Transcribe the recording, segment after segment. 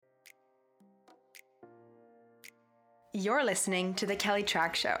You're listening to The Kelly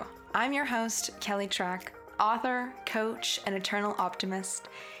Trach Show. I'm your host, Kelly Trach, author, coach, and eternal optimist.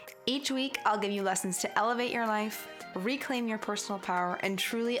 Each week, I'll give you lessons to elevate your life, reclaim your personal power, and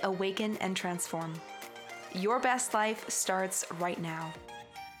truly awaken and transform. Your best life starts right now.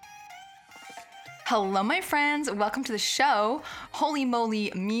 Hello, my friends. Welcome to the show. Holy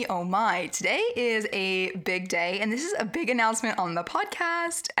moly, me oh my. Today is a big day, and this is a big announcement on the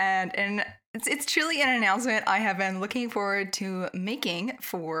podcast, and it's truly an announcement I have been looking forward to making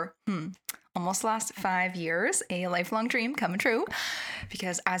for almost the last 5 years, a lifelong dream coming true,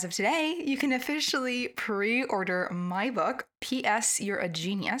 because as of today, you can officially pre-order my book, P.S. You're a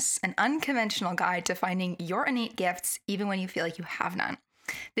Genius, an unconventional guide to finding your innate gifts even when you feel like you have none.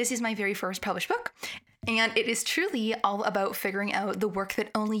 This is my very first published book, and it is truly all about figuring out the work that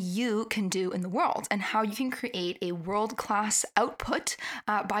only you can do in the world and how you can create a world-class output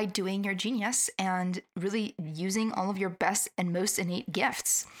by doing your genius and really using all of your best and most innate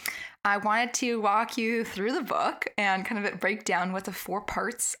gifts. I wanted to walk you through the book and kind of break down what the 4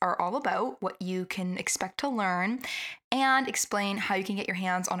 parts are all about, what you can expect to learn, and explain how you can get your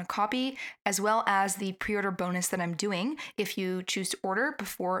hands on a copy, as well as the pre-order bonus that I'm doing if you choose to order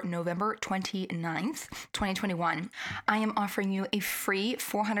before November 29th, 2021. I am offering you a free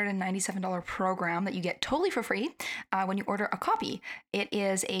 $497 program that you get totally for free when you order a copy. It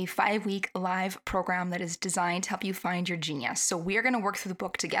is a 5-week live program that is designed to help you find your genius. So we are going to work through the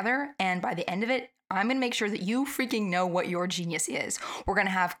book together, and by the end of it, I'm going to make sure that you freaking know what your genius is. We're going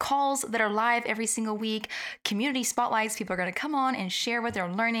to have calls that are live every single week, community spotlights. People are going to come on and share what they're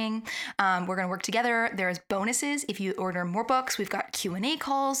learning. We're going to work together. There's bonuses. If you order more books, we've got Q&A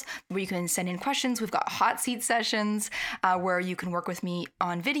calls where you can send in questions. We've got hot seat sessions where you can work with me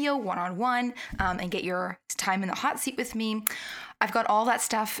on video, one-on-one, and get your time in the hot seat with me. I've got all that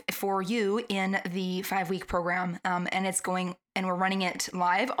stuff for you in the 5-week program, and we're running it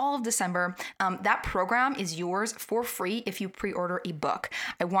live all of December. That program is yours for free if you pre-order a book.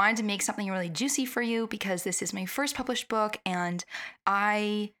 I wanted to make something really juicy for you because this is my first published book, and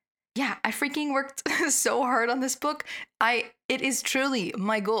I freaking worked so hard on this book. It is truly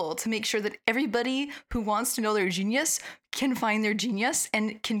my goal to make sure that everybody who wants to know their genius can find their genius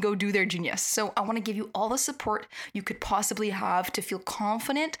and can go do their genius. So I want to give you all the support you could possibly have to feel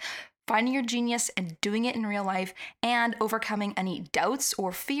confident finding your genius and doing it in real life and overcoming any doubts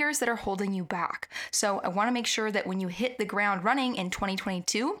or fears that are holding you back. So I want to make sure that when you hit the ground running in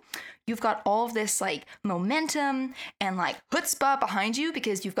 2022, you've got all of this momentum and chutzpah behind you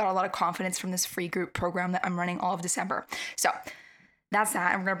because you've got a lot of confidence from this free group program that I'm running all of December. So that's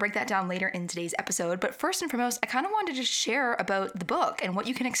that. I'm going to break that down later in today's episode. But first and foremost, I kind of wanted to share about the book and what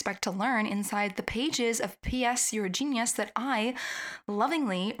you can expect to learn inside the pages of P.S. You're a Genius that I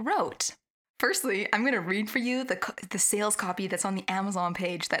lovingly wrote. Firstly, I'm going to read for you the sales copy that's on the Amazon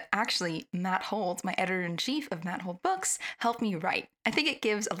page that actually Matt Holt, my editor-in-chief of Matt Holt Books, helped me write. I think it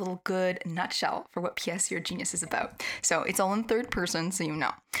gives a little good nutshell for what P.S. You're a Genius is about. So it's all in third person, so you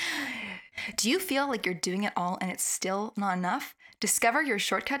know. Do you feel like you're doing it all and it's still not enough? Discover your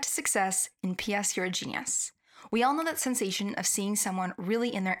shortcut to success in P.S. You're a Genius. We all know that sensation of seeing someone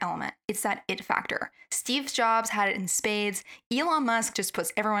really in their element. It's that it factor. Steve Jobs had it in spades, Elon Musk just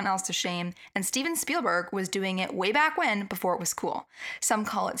puts everyone else to shame, and Steven Spielberg was doing it way back when before it was cool. Some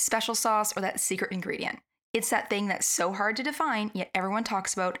call it special sauce or that secret ingredient. It's that thing that's so hard to define, yet everyone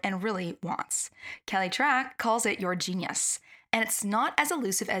talks about and really wants. Kelly Trach calls it your genius. And it's not as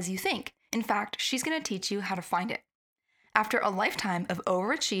elusive as you think. In fact, she's going to teach you how to find it. After a lifetime of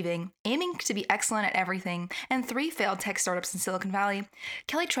overachieving, aiming to be excellent at everything, and 3 failed tech startups in Silicon Valley,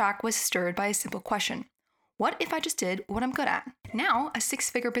 Kelly Trach was stirred by a simple question. What if I just did what I'm good at? Now, a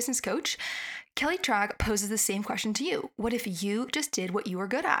 6-figure business coach, Kelly Trach poses the same question to you. What if you just did what you were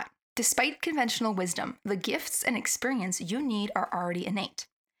good at? Despite conventional wisdom, the gifts and experience you need are already innate.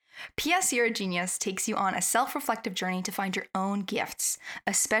 P.S. You're a Genius takes you on a self-reflective journey to find your own gifts,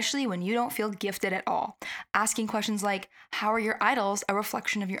 especially when you don't feel gifted at all. Asking questions like, how are your idols a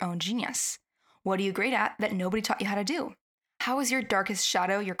reflection of your own genius? What are you great at that nobody taught you how to do? How is your darkest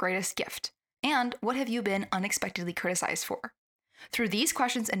shadow your greatest gift? And what have you been unexpectedly criticized for? Through these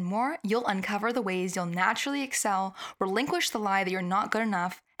questions and more, you'll uncover the ways you'll naturally excel, relinquish the lie that you're not good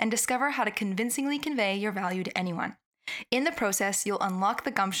enough, and discover how to convincingly convey your value to anyone. In the process, you'll unlock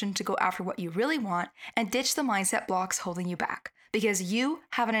the gumption to go after what you really want and ditch the mindset blocks holding you back, because you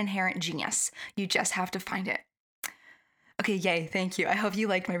have an inherent genius. You just have to find it. Okay, yay, thank you. I hope you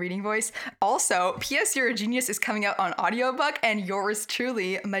liked my reading voice. Also, P.S. You're a Genius is coming out on audiobook, and yours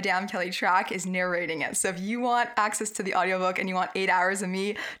truly, Madame Kelly Track, is narrating it. So if you want access to the audiobook and you want 8 hours of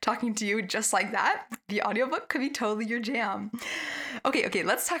me talking to you just like that, the audiobook could be totally your jam. Okay,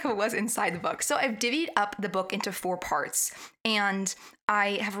 let's talk about what's inside the book. So I've divvied up the book into 4 parts, and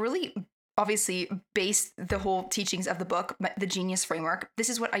I have really obviously based the whole teachings of the book, the Genius Framework. This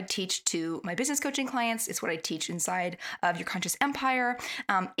is what I teach to my business coaching clients. It's what I teach inside of Your Conscious Empire.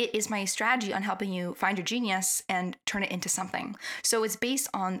 It is my strategy on helping you find your genius and turn it into something. So it's based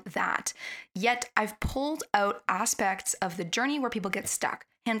on that. Yet I've pulled out aspects of the journey where people get stuck.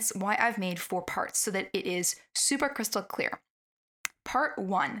 Hence why I've made 4 parts so that it is super crystal clear. Part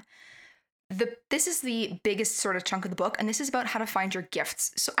 1. This is the biggest sort of chunk of the book, and this is about how to find your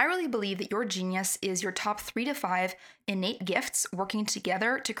gifts. So I really believe that your genius is your top 3 to 5 innate gifts working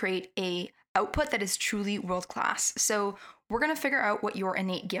together to create a output that is truly world-class. So we're going to figure out what your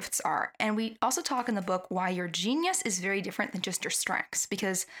innate gifts are. And we also talk in the book why your genius is very different than just your strengths,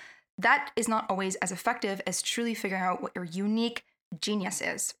 because that is not always as effective as truly figuring out what your unique genius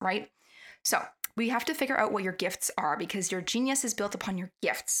is, right? So we have to figure out what your gifts are because your genius is built upon your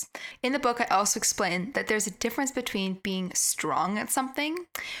gifts. In the book, I also explain that there's a difference between being strong at something,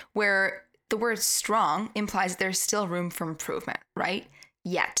 where the word strong implies there's still room for improvement, right?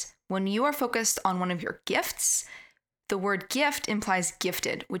 Yet, when you are focused on one of your gifts, the word gift implies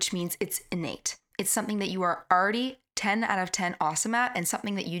gifted, which means it's innate. It's something that you are already 10 out of 10 awesome at, and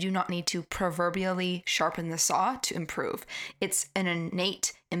something that you do not need to proverbially sharpen the saw to improve. It's an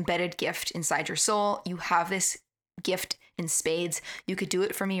innate embedded gift inside your soul. You have this gift in spades. You could do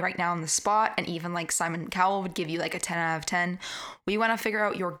it for me right now on the spot, and even like Simon Cowell would give you like a 10 out of 10. We want to figure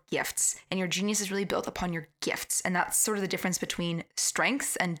out your gifts, and your genius is really built upon your gifts. And that's sort of the difference between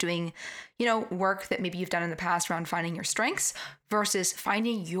strengths and doing, work that maybe you've done in the past around finding your strengths versus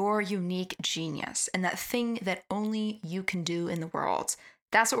finding your unique genius and that thing that only you can do in the world.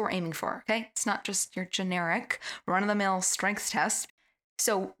 That's what we're aiming for, okay? It's not just your generic run-of-the-mill strengths test.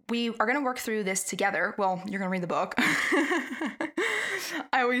 So we are going to work through this together. Well, you're going to read the book.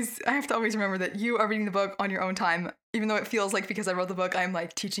 I have to always remember that you are reading the book on your own time, even though it feels like because I wrote the book, I'm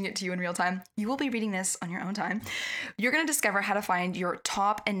like teaching it to you in real time. You will be reading this on your own time. You're going to discover how to find your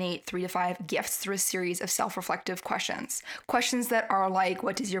top innate 3 to 5 gifts through a series of self-reflective questions. Questions that are like,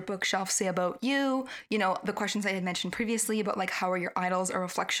 what does your bookshelf say about you? The questions I had mentioned previously about like, how are your idols a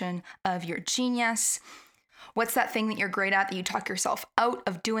reflection of your genius? What's that thing that you're great at that you talk yourself out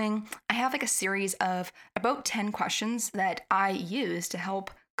of doing? I have like a series of about 10 questions that I use to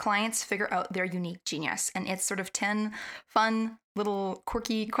help clients figure out their unique genius. And it's sort of 10 fun, little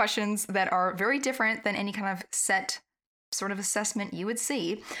quirky questions that are very different than any kind of set sort of assessment you would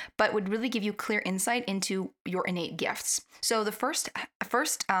see, but would really give you clear insight into your innate gifts. So the first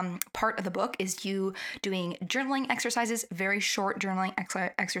part of the book is you doing journaling exercises, very short journaling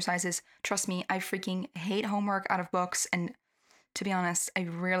exercises. Trust me, I freaking hate homework out of books. And to be honest, I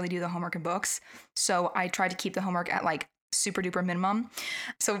rarely do the homework in books. So I try to keep the homework at like super duper minimum.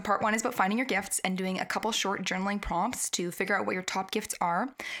 So part 1 is about finding your gifts and doing a couple short journaling prompts to figure out what your top gifts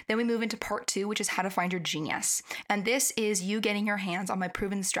are. Then we move into part 2, which is how to find your genius. And this is you getting your hands on my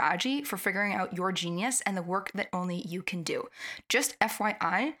proven strategy for figuring out your genius and the work that only you can do. Just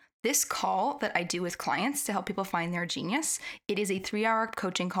FYI, this call that I do with clients to help people find their genius, it is a 3-hour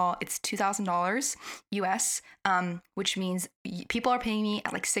coaching call. It's $2,000 US, which means people are paying me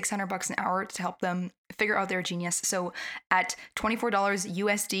at like $600 an hour to help them figure out their genius. So at $24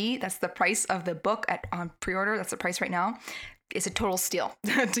 USD, that's the price of the book on pre-order. That's the price right now. It's a total steal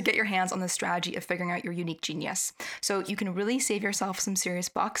to get your hands on the strategy of figuring out your unique genius. So you can really save yourself some serious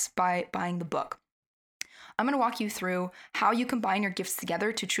bucks by buying the book. I'm going to walk you through how you combine your gifts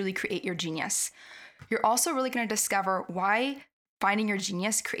together to truly create your genius. You're also really going to discover why finding your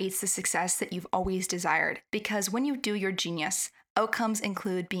genius creates the success that you've always desired. Because when you do your genius, outcomes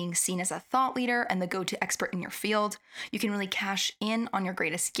include being seen as a thought leader and the go-to expert in your field. You can really cash in on your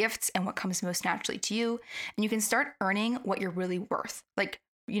greatest gifts and what comes most naturally to you. And you can start earning what you're really worth.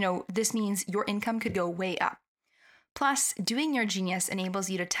 This means your income could go way up. Plus, doing your genius enables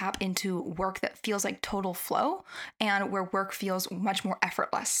you to tap into work that feels like total flow and where work feels much more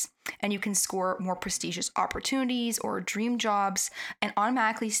effortless. And you can score more prestigious opportunities or dream jobs and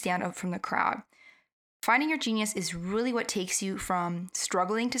automatically stand out from the crowd. Finding your genius is really what takes you from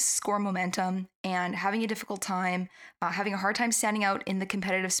struggling to score momentum and having a difficult time, having a hard time standing out in the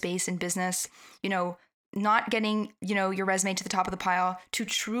competitive space in business, not getting, your resume to the top of the pile to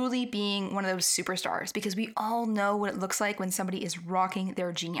truly being one of those superstars, because we all know what it looks like when somebody is rocking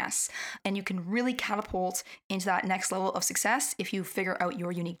their genius. And you can really catapult into that next level of success if you figure out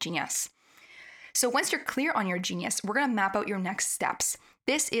your unique genius. So once you're clear on your genius, we're going to map out your next steps.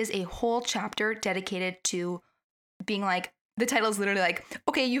 This is a whole chapter dedicated to being like, the title is literally like,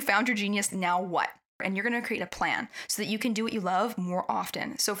 okay, you found your genius, now what? And you're going to create a plan so that you can do what you love more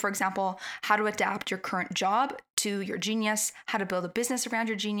often. So for example, how to adapt your current job to your genius, how to build a business around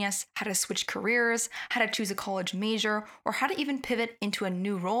your genius, how to switch careers, how to choose a college major, or how to even pivot into a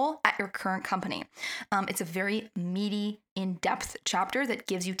new role at your current company. It's a very meaty, in-depth chapter that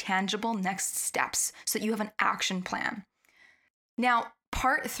gives you tangible next steps so that you have an action plan. Now,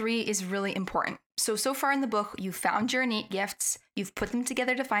 part 3 is really important. So far in the book, you've found your innate gifts, you've put them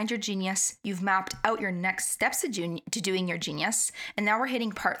together to find your genius, you've mapped out your next steps to doing your genius, and now we're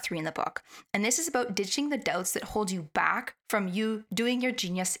hitting part 3 in the book. And this is about ditching the doubts that hold you back from you doing your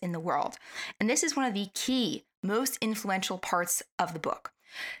genius in the world. And this is one of the key, most influential parts of the book.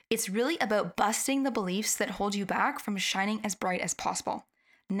 It's really about busting the beliefs that hold you back from shining as bright as possible.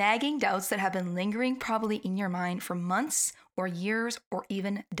 Nagging doubts that have been lingering probably in your mind for months or years or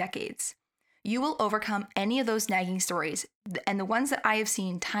even decades. You will overcome any of those nagging stories, and the ones that I have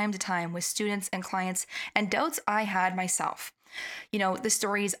seen time to time with students and clients, and doubts I had myself. The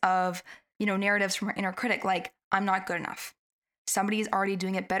stories of, narratives from our inner critic like, I'm not good enough. Somebody is already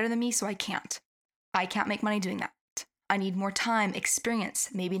doing it better than me, so I can't. I can't make money doing that. I need more time, experience,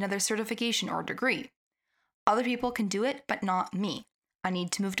 maybe another certification or degree. Other people can do it, but not me. I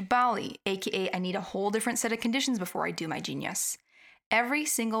need to move to Bali, aka I need a whole different set of conditions before I do my genius. Every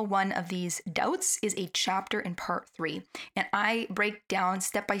single one of these doubts is a chapter in part 3, and I break down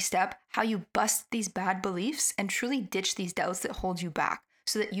step by step how you bust these bad beliefs and truly ditch these doubts that hold you back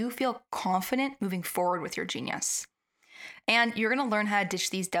so that you feel confident moving forward with your genius. And you're going to learn how to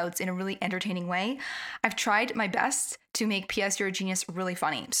ditch these doubts in a really entertaining way. I've tried my best to make P.S. You're a Genius really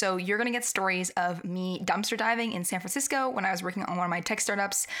funny. So you're going to get stories of me dumpster diving in San Francisco when I was working on one of my tech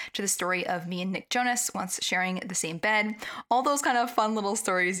startups, to the story of me and Nick Jonas once sharing the same bed. All those kind of fun little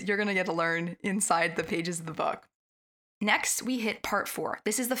stories you're going to get to learn inside the pages of the book. Next, we hit part 4.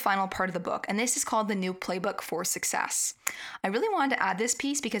 This is the final part of the book, and this is called The New Playbook for Success. I really wanted to add this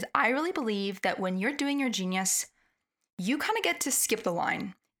piece because I really believe that when you're doing your genius, you kind of get to skip the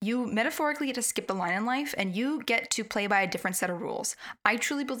line. You metaphorically get to skip the line in life, and you get to play by a different set of rules. I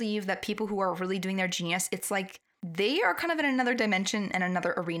truly believe that people who are really doing their genius, it's like they are kind of in another dimension and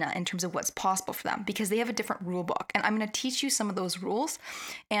another arena in terms of what's possible for them, because they have a different rule book. And I'm going to teach you some of those rules,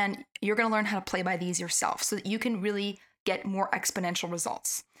 and you're going to learn how to play by these yourself so that you can really get more exponential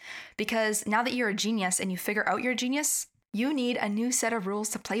results. Because now that you're a genius and you figure out your genius, you need a new set of rules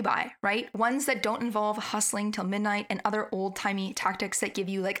to play by, right? Ones that don't involve hustling till midnight and other old-timey tactics that give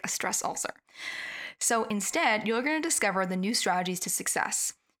you like a stress ulcer. So instead, you're going to discover the new strategies to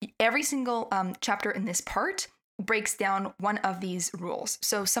success. Every single chapter in this part breaks down one of these rules.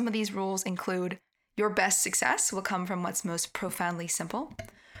 So some of these rules include: your best success will come from what's most profoundly simple.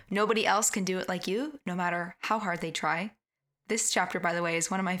 Nobody else can do it like you, no matter how hard they try. This chapter, by the way, is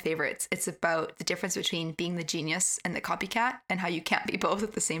one of my favorites. It's about the difference between being the genius and the copycat, and how you can't be both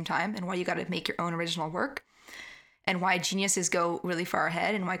at the same time, and why you got to make your own original work, and why geniuses go really far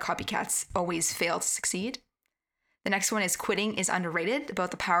ahead and why copycats always fail to succeed. The next one is quitting is underrated,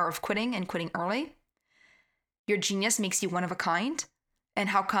 about the power of quitting and quitting early. Your genius makes you one of a kind, and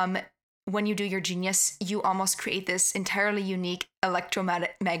how come when you do your genius, you almost create this entirely unique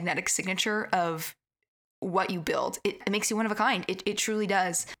electromagnetic signature of what you build. It makes you one of a kind. It truly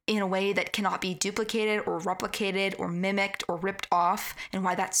does, in a way that cannot be duplicated or replicated or mimicked or ripped off, and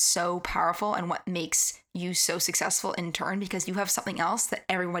why that's so powerful and what makes you so successful in turn, because you have something else that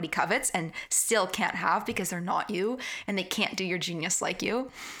everybody covets and still can't have because they're not you and they can't do your genius like you.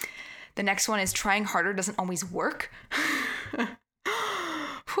 The next one is trying harder doesn't always work.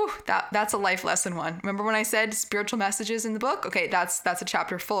 Whew, that's a life lesson one. Remember when I said spiritual messages in the book? Okay, that's a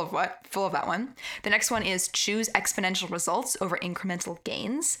chapter full of that one. The next one is choose exponential results over incremental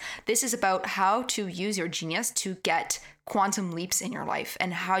gains. This is about how to use your genius to get quantum leaps in your life,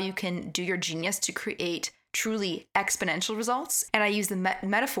 and how you can do your genius to create truly exponential results. And I use the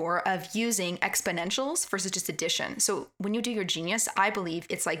metaphor of using exponentials versus just addition. So when you do your genius, I believe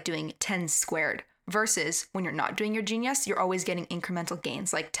it's like doing 10 squared. Versus when you're not doing your genius, you're always getting incremental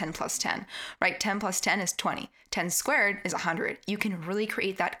gains, like 10 plus 10, right? 10 plus 10 is 20. 10 squared is 100. You can really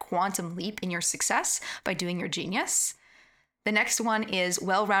create that quantum leap in your success by doing your genius. The next one is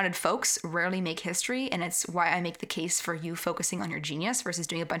well-rounded folks rarely make history, and it's why I make the case for you focusing on your genius versus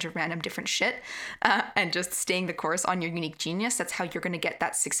doing a bunch of random different shit and just staying the course on your unique genius. That's how you're going to get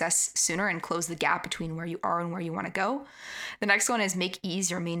that success sooner and close the gap between where you are and where you want to go. The next one is make ease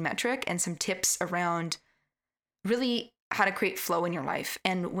your main metric and some tips around really how to create flow in your life.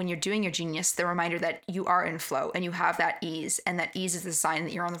 And when you're doing your genius, the reminder that you are in flow and you have that ease, and that ease is a sign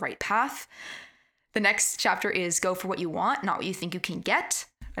that you're on the right path. The next chapter is go for what you want, not what you think you can get.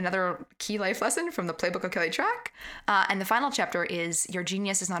 Another key life lesson from the Playbook of Kelly Trach. And the final chapter is your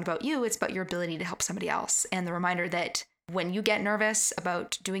genius is not about you, it's about your ability to help somebody else. And the reminder that when you get nervous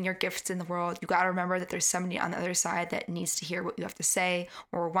about doing your gifts in the world, you got to remember that there's somebody on the other side that needs to hear what you have to say,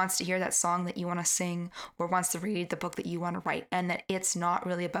 or wants to hear that song that you want to sing, or wants to read the book that you want to write, and that it's not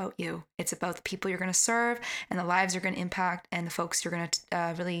really about you. It's about the people you're going to serve and the lives you're going to impact and the folks you're going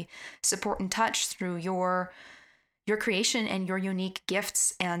to really support and touch through your creation and your unique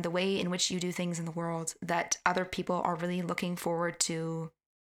gifts and the way in which you do things in the world that other people are really looking forward to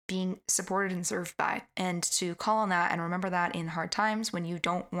being supported and served by, and to call on that and remember that in hard times when you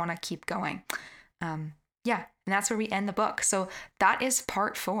don't want to keep going. And that's where we end the book. So that is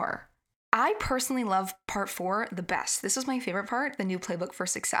part 4. I personally love part 4 the best. This was my favorite part, the new playbook for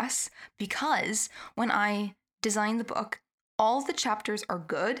success, because when I designed the book, all the chapters are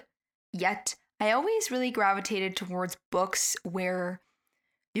good, yet I always really gravitated towards books where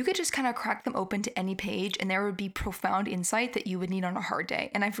you could just kind of crack them open to any page and there would be profound insight that you would need on a hard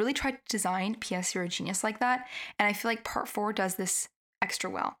day. And I've really tried to design P.S. You're a Genius like that. And I feel like part 4 does this extra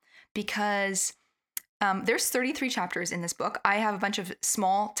well because there's 33 chapters in this book. I have a bunch of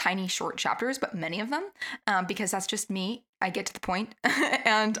small, tiny, short chapters, but many of them, because that's just me. I get to the point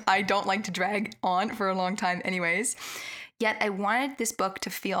and I don't like to drag on for a long time anyways. Yet I wanted this book to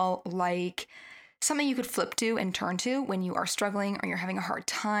feel like something you could flip to and turn to when you are struggling or you're having a hard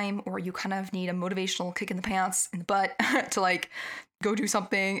time or you kind of need a motivational kick in the pants, in the butt to like go do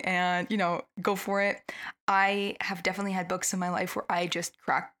something and, go for it. I have definitely had books in my life where I just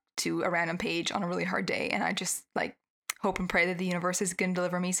crack to a random page on a really hard day and I just like hope and pray that the universe is going to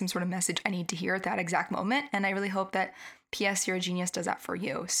deliver me some sort of message I need to hear at that exact moment. And I really hope that P.S. You're a Genius does that for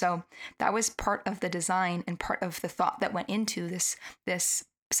you. So that was part of the design and part of the thought that went into this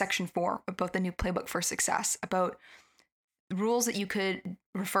section 4 about the new playbook for success, about rules that you could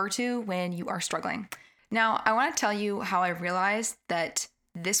refer to when you are struggling. Now, I want to tell you how I realized that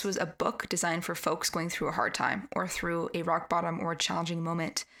this was a book designed for folks going through a hard time or through a rock bottom or a challenging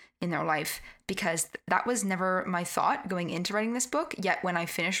moment in their life, because that was never my thought going into writing this book. Yet when I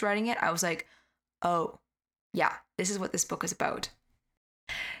finished writing it, I was like, oh, yeah, this is what this book is about.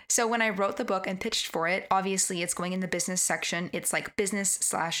 So when I wrote the book and pitched for it, obviously it's going in the business section. It's like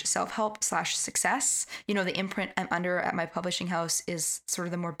business/self-help/success. The imprint I'm under at my publishing house is sort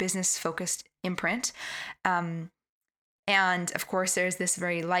of the more business-focused imprint. And of course, there's this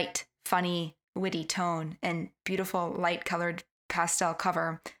very light, funny, witty tone and beautiful light-colored pastel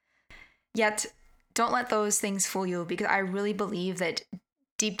cover. Yet, don't let those things fool you, because I really believe that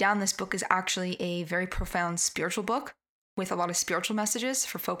deep down, this book is actually a very profound spiritual book with a lot of spiritual messages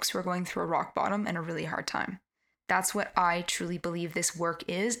for folks who are going through a rock bottom and a really hard time. That's what I truly believe this work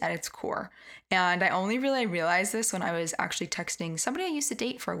is at its core. And I only really realized this when I was actually texting somebody I used to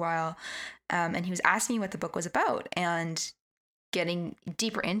date for a while. And he was asking me what the book was about and getting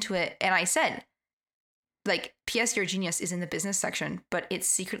deeper into it. And I said, like, P.S. You're a Genius is in the business section, but it's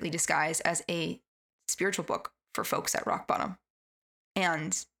secretly disguised as a spiritual book for folks at rock bottom.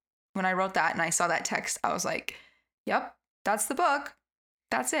 And when I wrote that and I saw that text, I was like, yep, that's the book.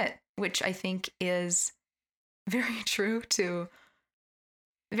 That's it. Which I think is very true to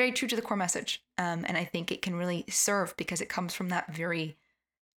the core message. And I think it can really serve because it comes from that very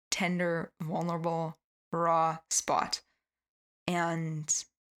tender, vulnerable, raw spot. And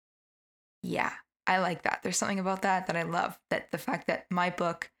yeah, I like that. There's something about that I love, that the fact that my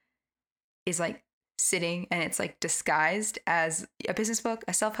book is like sitting and it's like disguised as a business book,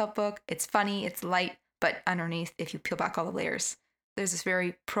 a self-help book. It's funny, it's light, but underneath, if you peel back all the layers, there's this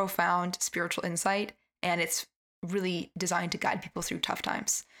very profound spiritual insight, and it's really designed to guide people through tough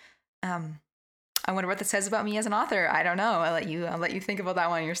times. I wonder what that says about me as an author. I don't know. I'll let you think about that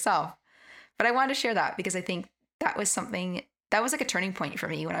one yourself. But I wanted to share that because I think that was something that was like a turning point for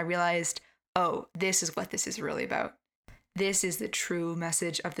me when I realized, oh, this is what this is really about. This is the true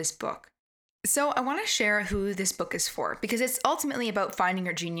message of this book. So I want to share who this book is for, because it's ultimately about finding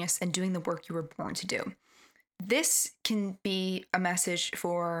your genius and doing the work you were born to do. This can be a message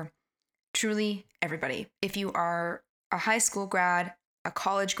for truly everybody. If you are a high school grad, a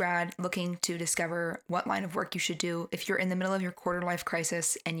college grad looking to discover what line of work you should do, if you're in the middle of your quarter life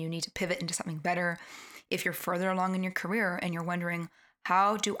crisis and you need to pivot into something better, if you're further along in your career and you're wondering,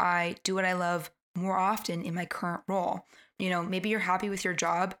 how do I do what I love more often in my current role? Maybe you're happy with your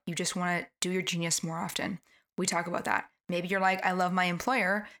job. You just want to do your genius more often. We talk about that. Maybe you're like, I love my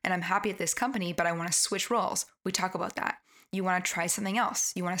employer and I'm happy at this company, but I want to switch roles. We talk about that. You want to try something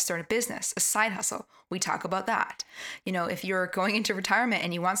else. You want to start a business, a side hustle. We talk about that. If you're going into retirement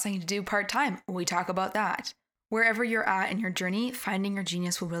and you want something to do part-time, we talk about that. Wherever you're at in your journey, finding your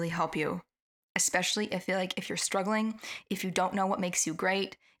genius will really help you. Especially if you're struggling, if you don't know what makes you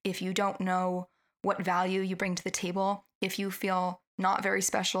great, if you don't know what value you bring to the table, if you feel not very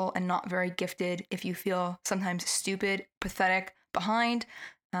special and not very gifted, if you feel sometimes stupid, pathetic, behind.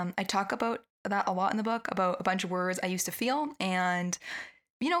 I talk about that a lot in the book, about a bunch of words I used to feel, and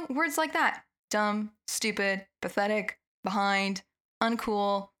words like that: dumb, stupid, pathetic, behind,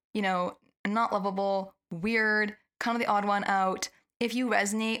 uncool, not lovable, weird, kind of the odd one out. If you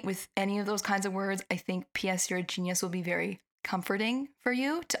resonate with any of those kinds of words, I think P.S. You're a Genius will be very comforting for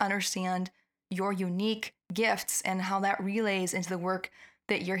you to understand your unique gifts and how that relays into the work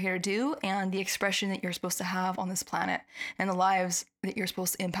that you're here to do and the expression that you're supposed to have on this planet and the lives that you're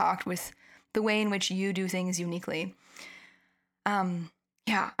supposed to impact with the way in which you do things uniquely. I'm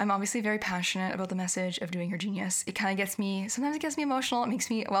obviously very passionate about the message of doing your genius. It kind of sometimes it gets me emotional. It makes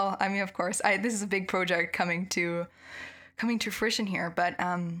me, of course, this is a big project coming to fruition here, but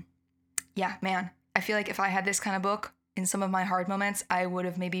man, I feel like if I had this kind of book in some of my hard moments, I would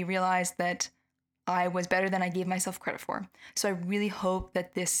have maybe realized that I was better than I gave myself credit for. So I really hope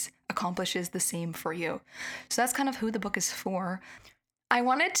that this accomplishes the same for you. So that's kind of who the book is for. I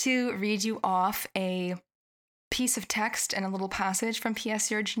wanted to read you off a piece of text and a little passage from P.S.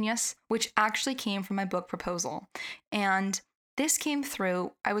 You're a Genius, which actually came from my book proposal. And this came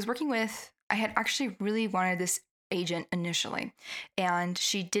through, I had actually really wanted this agent initially, and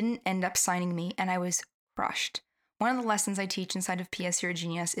she didn't end up signing me, and I was crushed. One of the lessons I teach inside of P.S. You're a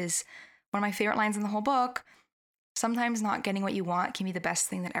Genius is one of my favorite lines in the whole book: sometimes not getting what you want can be the best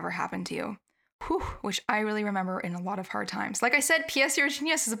thing that ever happened to you. Whew, which I really remember in a lot of hard times. Like I said, P.S. You're a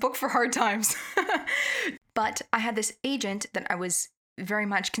Genius is a book for hard times. But I had this agent that I was very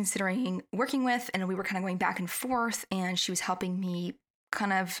much considering working with, and we were kind of going back and forth, and she was helping me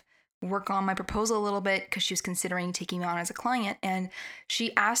kind of work on my proposal a little bit because she was considering taking me on as a client. And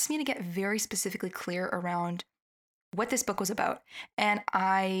she asked me to get very specifically clear around what this book was about. And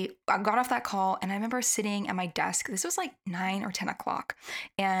I got off that call, and I remember sitting at my desk. This was like 9 or 10 o'clock.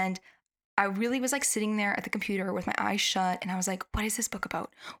 And I really was like sitting there at the computer with my eyes shut, and I was like, what is this book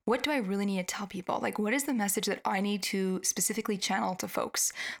about? What do I really need to tell people? Like, what is the message that I need to specifically channel to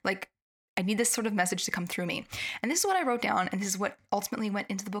folks? Like, I need this sort of message to come through me. And this is what I wrote down, and this is what ultimately went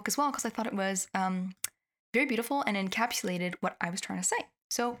into the book as well, because I thought it was very beautiful and encapsulated what I was trying to say.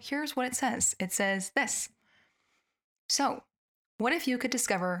 So here's what it says. It says this: so, what if you could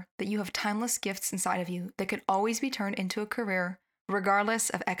discover that you have timeless gifts inside of you that could always be turned into a career, regardless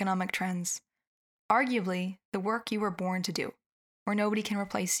of economic trends? Arguably, the work you were born to do, where nobody can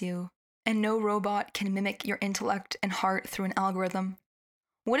replace you, and no robot can mimic your intellect and heart through an algorithm.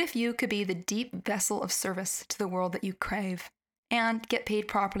 What if you could be the deep vessel of service to the world that you crave, and get paid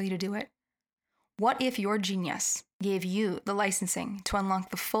properly to do it? What if your genius gave you the licensing to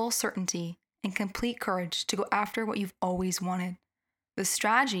unlock the full certainty and complete courage to go after what you've always wanted? The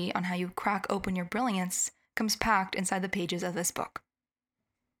strategy on how you crack open your brilliance comes packed inside the pages of this book.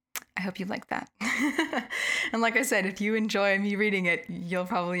 I hope you like that. And like I said, if you enjoy me reading it, you'll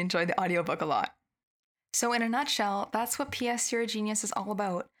probably enjoy the audiobook a lot. So in a nutshell, that's what P.S. You're a Genius is all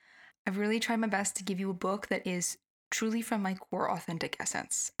about. I've really tried my best to give you a book that is truly from my core authentic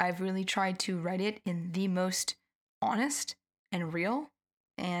essence. I've really tried to write it in the most honest and real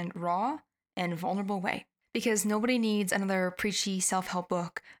and raw and vulnerable way, because nobody needs another preachy self-help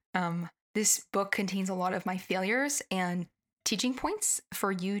book. This book contains a lot of my failures and teaching points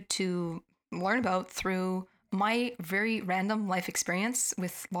for you to learn about through my very random life experience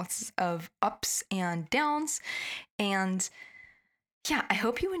with lots of ups and downs. And yeah, I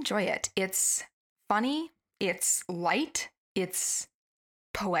hope you enjoy it. It's funny, it's light, it's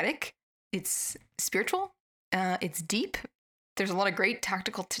poetic, it's spiritual, it's deep. There's a lot of great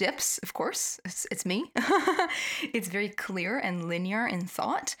tactical tips, of course. It's me. It's very clear and linear in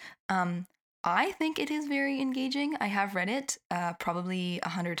thought. I think it is very engaging. I have read it probably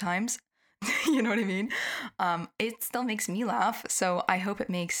 100 times. You know what I mean? It still makes me laugh, so I hope it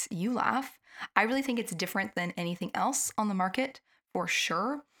makes you laugh. I really think it's different than anything else on the market, for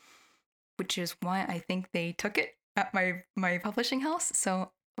sure, which is why I think they took it at my publishing house.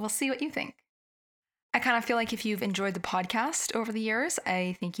 So we'll see what you think. I kind of feel like if you've enjoyed the podcast over the years,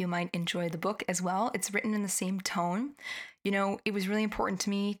 I think you might enjoy the book as well. It's written in the same tone. You know, it was really important to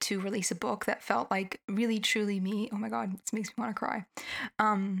me to release a book that felt like really truly me. Oh my God, this makes me want to cry.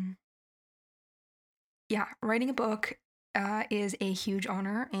 Um, yeah, writing a book is a huge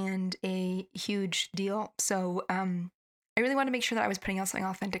honor and a huge deal. So I really wanted to make sure that I was putting out something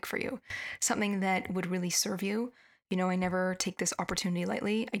authentic for you, something that would really serve you. You know, I never take this opportunity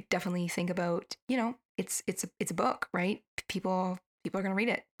lightly. I definitely think about, you know, it's a book, right? People are gonna read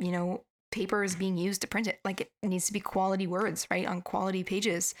it. You know, paper is being used to print it. Like it needs to be quality words, right? On quality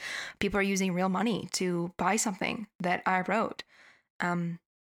pages. People are using real money to buy something that I wrote. Um,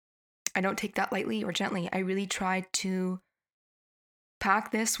 I don't take that lightly or gently. I really try to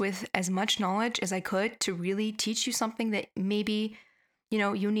pack this with as much knowledge as I could to really teach you something that maybe, you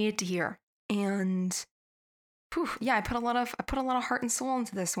know, you needed to hear. And whew, yeah, I put a lot of heart and soul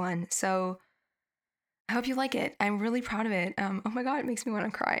into this one. So I hope you like it. I'm really proud of it. Oh my God, it makes me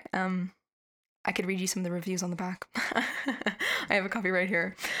want to cry. I could read you some of the reviews on the back. I have a copy right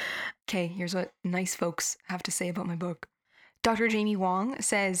here. Okay, here's what nice folks have to say about my book. Dr. Jamie Wong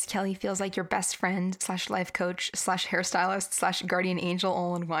says Kelly feels like your best friend / life coach / hairstylist / guardian angel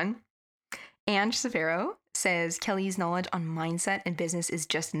all in one. Ange Severo says Kelly's knowledge on mindset and business is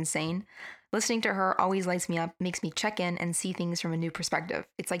just insane. Listening to her always lights me up, makes me check in and see things from a new perspective.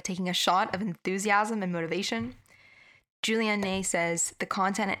 It's like taking a shot of enthusiasm and motivation. Julianne Ney says the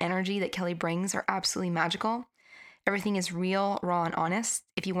content and energy that Kelly brings are absolutely magical. Everything is real, raw, and honest.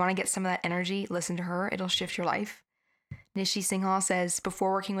 If you want to get some of that energy, listen to her. It'll shift your life. Nishi Singhal says,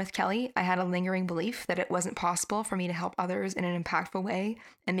 before working with Kelly, I had a lingering belief that it wasn't possible for me to help others in an impactful way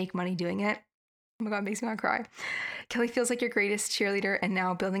and make money doing it. Oh my God, it makes me want to cry. Kelly feels like your greatest cheerleader, and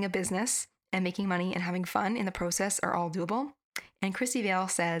now building a business and making money and having fun in the process are all doable. And Christy Vale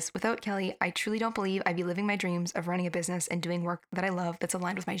says, without Kelly, I truly don't believe I'd be living my dreams of running a business and doing work that I love that's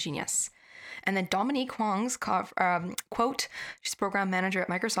aligned with my genius. And then Dominique Huang's quote, she's program manager at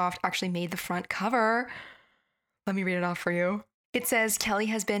Microsoft, actually made the front cover. Let me read it off for you. It says, Kelly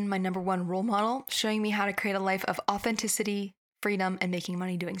has been my number one role model, showing me how to create a life of authenticity, freedom, and making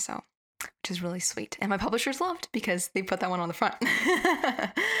money doing so, which is really sweet. And my publishers loved because they put that one on the front.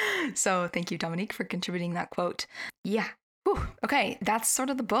 So thank you, Dominique, for contributing that quote. Yeah. Whew. Okay, that's sort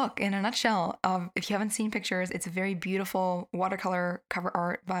of the book in a nutshell. If you haven't seen pictures, it's a very beautiful watercolor cover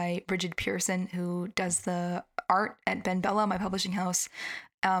art by Bridget Pearson, who does the art at Ben Bella, my publishing house.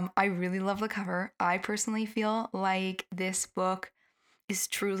 I really love the cover. I personally feel like this book is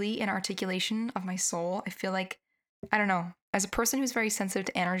truly an articulation of my soul. I feel like, I don't know, as a person who's very sensitive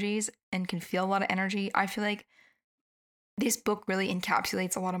to energies and can feel a lot of energy, I feel like this book really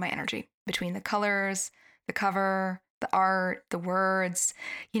encapsulates a lot of my energy between the colors, the cover, the art, the words.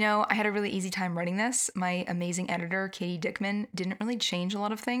 You know, I had a really easy time writing this. My amazing editor, Katie Dickman, didn't really change a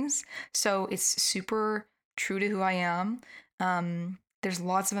lot of things. So it's super true to who I am. There's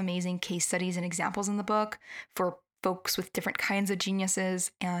lots of amazing case studies and examples in the book for folks with different kinds of geniuses.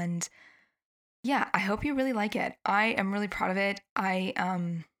 And yeah, I hope you really like it. I am really proud of it.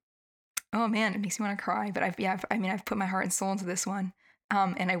 Oh man, it makes me want to cry, but I've put my heart and soul into this one.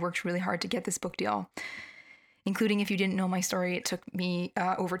 And I worked really hard to get this book deal, including, if you didn't know my story, it took me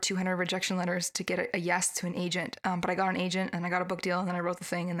over 200 rejection letters to get a yes to an agent. But I got an agent and I got a book deal and then I wrote the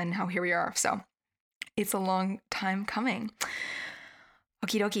thing and then now here we are. So it's a long time coming.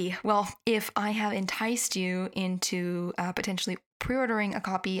 Okie dokie. Well, if I have enticed you into potentially pre-ordering a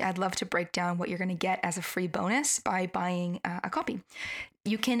copy, I'd love to break down what you're going to get as a free bonus by buying a copy.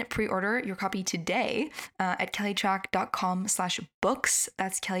 You can pre-order your copy today at kellytrach.com/books.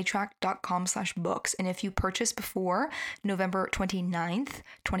 That's kellytrach.com/books. And if you purchase before November 29th,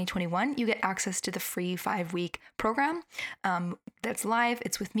 2021, you get access to the free 5-week program that's live.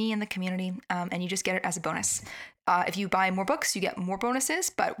 It's with me and the community, and you just get it as a bonus. If you buy more books, you get more bonuses,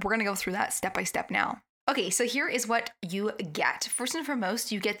 but we're going to go through that step by step now. Okay, so here is what you get. First and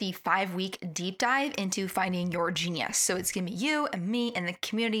foremost, you get the 5-week deep dive into finding your genius. So it's gonna be you and me and the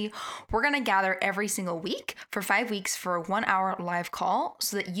community. We're gonna gather every single week for 5 weeks for a 1-hour live call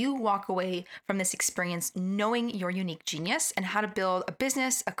so that you walk away from this experience knowing your unique genius and how to build a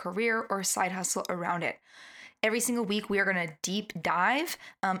business, a career, or a side hustle around it. Every single week, we are gonna deep dive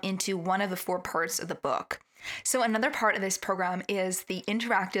into one of the 4 parts of the book. So another part of this program is the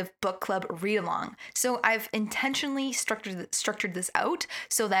interactive book club read along. So I've intentionally structured this out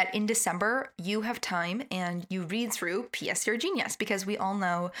so that in December you have time and you read through P.S. You're a Genius, because we all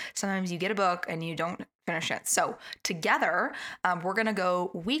know sometimes you get a book and you don't finish it. So together, we're going to go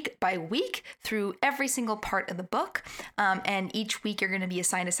week by week through every single part of the book. And each week you're going to be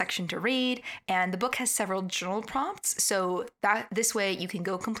assigned a section to read. And the book has several journal prompts. So that this way you can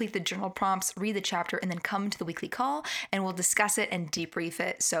go complete the journal prompts, read the chapter, and then come to the weekly call and we'll discuss it and debrief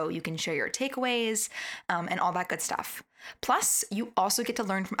it so you can share your takeaways and all that good stuff. Plus, you also get to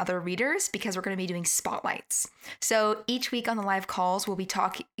learn from other readers because we're going to be doing spotlights. So each week on the live calls, we'll be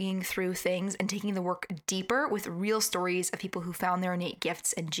talking through things and taking the work deeper with real stories of people who found their innate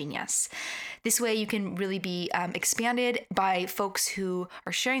gifts and genius. This way, you can really be expanded by folks who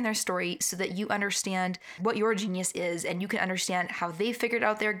are sharing their story so that you understand what your genius is and you can understand how they figured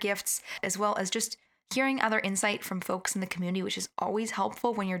out their gifts, as well as just hearing other insight from folks in the community, which is always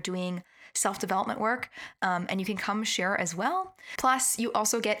helpful when you're doing self-development work, and you can come share as well. Plus, you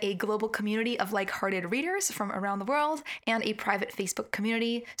also get a global community of like-hearted readers from around the world and a private Facebook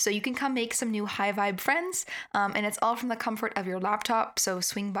community, so you can come make some new high-vibe friends, and it's all from the comfort of your laptop, so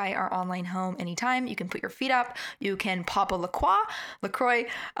swing by our online home anytime. You can put your feet up, you can pop a LaCroix,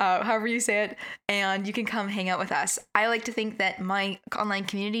 however you say it, and you can come hang out with us. I like to think that my online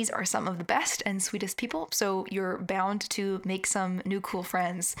communities are some of the best and sweetest people, so you're bound to make some new cool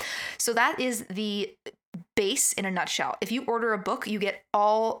friends. So that is the base in a nutshell. If you order a book, you get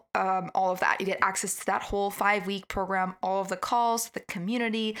all of that. You get access to that whole 5-week program, all of the calls, the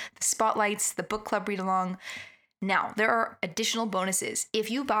community, the spotlights, the book club read along. Now, there are additional bonuses. If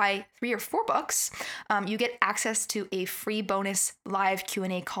you buy 3 or 4 books, you get access to a free bonus live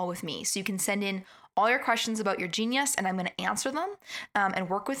Q&A call with me. So you can send in all your questions about your genius and I'm going to answer them and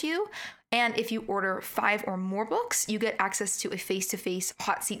work with you. And if you order 5 or more books, you get access to a face-to-face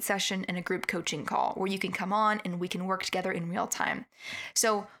hot seat session and a group coaching call where you can come on and we can work together in real time.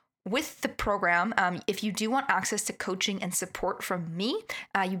 So with the program, if you do want access to coaching and support from me,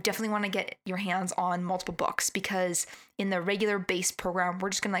 you definitely want to get your hands on multiple books, because in the regular base program,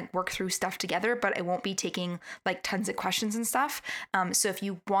 we're just going to work through stuff together, but I won't be taking tons of questions and stuff. So if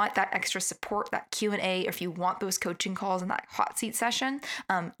you want that extra support, that Q&A, if you want those coaching calls and that hot seat session,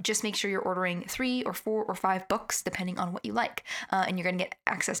 just make sure you're ordering 3 or 4 or 5 books, depending on what you like, and you're going to get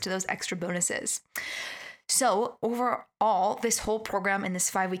access to those extra bonuses. So overall, this whole program and this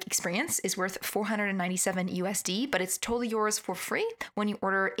 5-week experience is worth $497 USD, but it's totally yours for free when you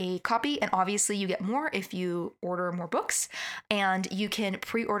order a copy. And obviously you get more if you order more books, and you can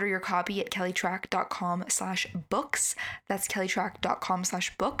pre-order your copy at kellytrach.com/books. That's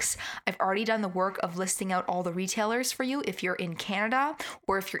kellytrach.com/books. I've already done the work of listing out all the retailers for you. If you're in Canada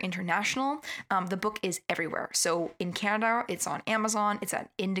or if you're international, the book is everywhere. So in Canada, it's on Amazon, it's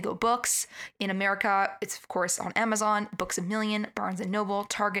at Indigo Books. In America, it's of course on Amazon, Books A Million, Barnes & Noble,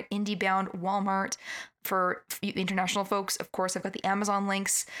 Target, IndieBound, Walmart. For you international folks, of course, I've got the Amazon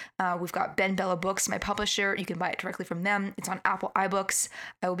links. We've got Ben Bella Books, my publisher. You can buy it directly from them. It's on Apple iBooks.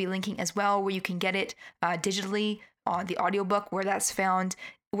 I will be linking as well where you can get it digitally on the audiobook, where that's found.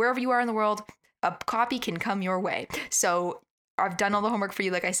 Wherever you are in the world, a copy can come your way. So I've done all the homework for you,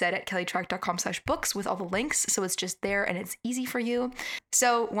 like I said, at kellytrach.com/books with all the links. So it's just there and it's easy for you.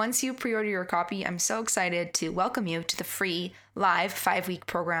 So once you pre-order your copy, I'm so excited to welcome you to the free live 5-week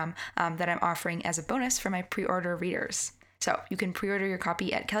program that I'm offering as a bonus for my pre-order readers. So you can pre-order your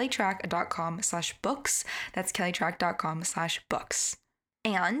copy at kellytrach.com/books. That's kellytrach.com/books.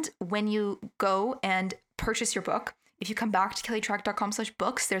 And when you go and purchase your book, if you come back to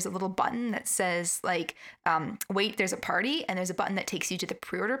kellytrach.com/books, there's a little button that says wait, there's a party, and there's a button that takes you to the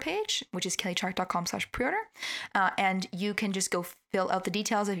pre-order page, which is kellytrach.com/preorder. And you can just go fill out the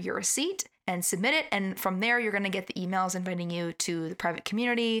details of your receipt and submit it. And from there, you're going to get the emails inviting you to the private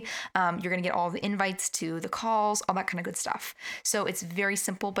community. You're going to get all the invites to the calls, all that kind of good stuff. So it's very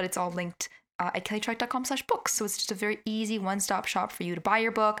simple, but it's all linked at kellytrach.com/books. So it's just a very easy one-stop shop for you to buy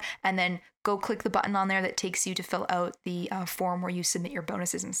your book and then go click the button on there that takes you to fill out the form where you submit your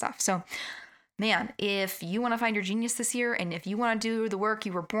bonuses and stuff. So man, if you want to find your genius this year, and if you want to do the work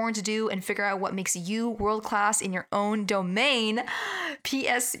you were born to do and figure out what makes you world-class in your own domain,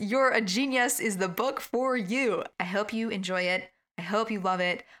 P.S. You're a Genius is the book for you. I hope you enjoy it. I hope you love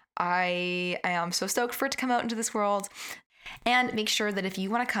it. I am so stoked for it to come out into this world. And make sure that if you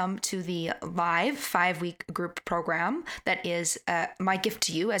want to come to the live 5-week group program, that is my gift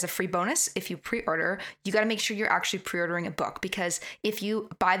to you as a free bonus. If you pre-order, you got to make sure you're actually pre-ordering a book, because if you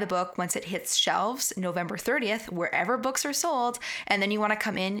buy the book once it hits shelves November 30th, wherever books are sold, and then you want to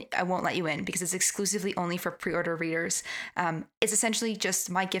come in, I won't let you in because it's exclusively only for pre-order readers. It's essentially just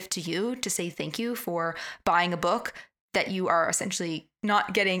my gift to you to say thank you for buying a book that you are essentially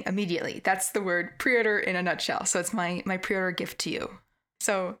not getting immediately. That's the word pre-order in a nutshell. So it's my pre-order gift to you.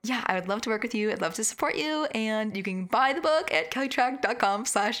 So yeah, I would love to work with you. I'd love to support you. And you can buy the book at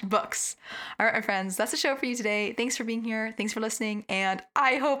kellytrach.com/books. All right, my friends, that's the show for you today. Thanks for being here. Thanks for listening. And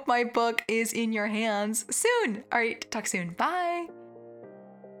I hope my book is in your hands soon. All right, talk soon. Bye.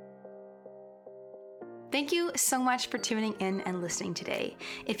 Thank you so much for tuning in and listening today.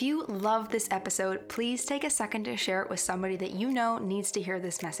 If you love this episode, please take a second to share it with somebody that you know needs to hear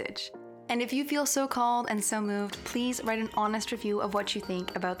this message. And if you feel so called and so moved, please write an honest review of what you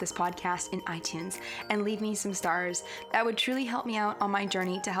think about this podcast in iTunes and leave me some stars. That would truly help me out on my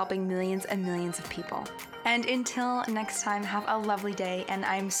journey to helping millions and millions of people. And until next time, have a lovely day, and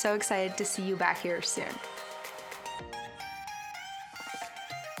I'm so excited to see you back here soon.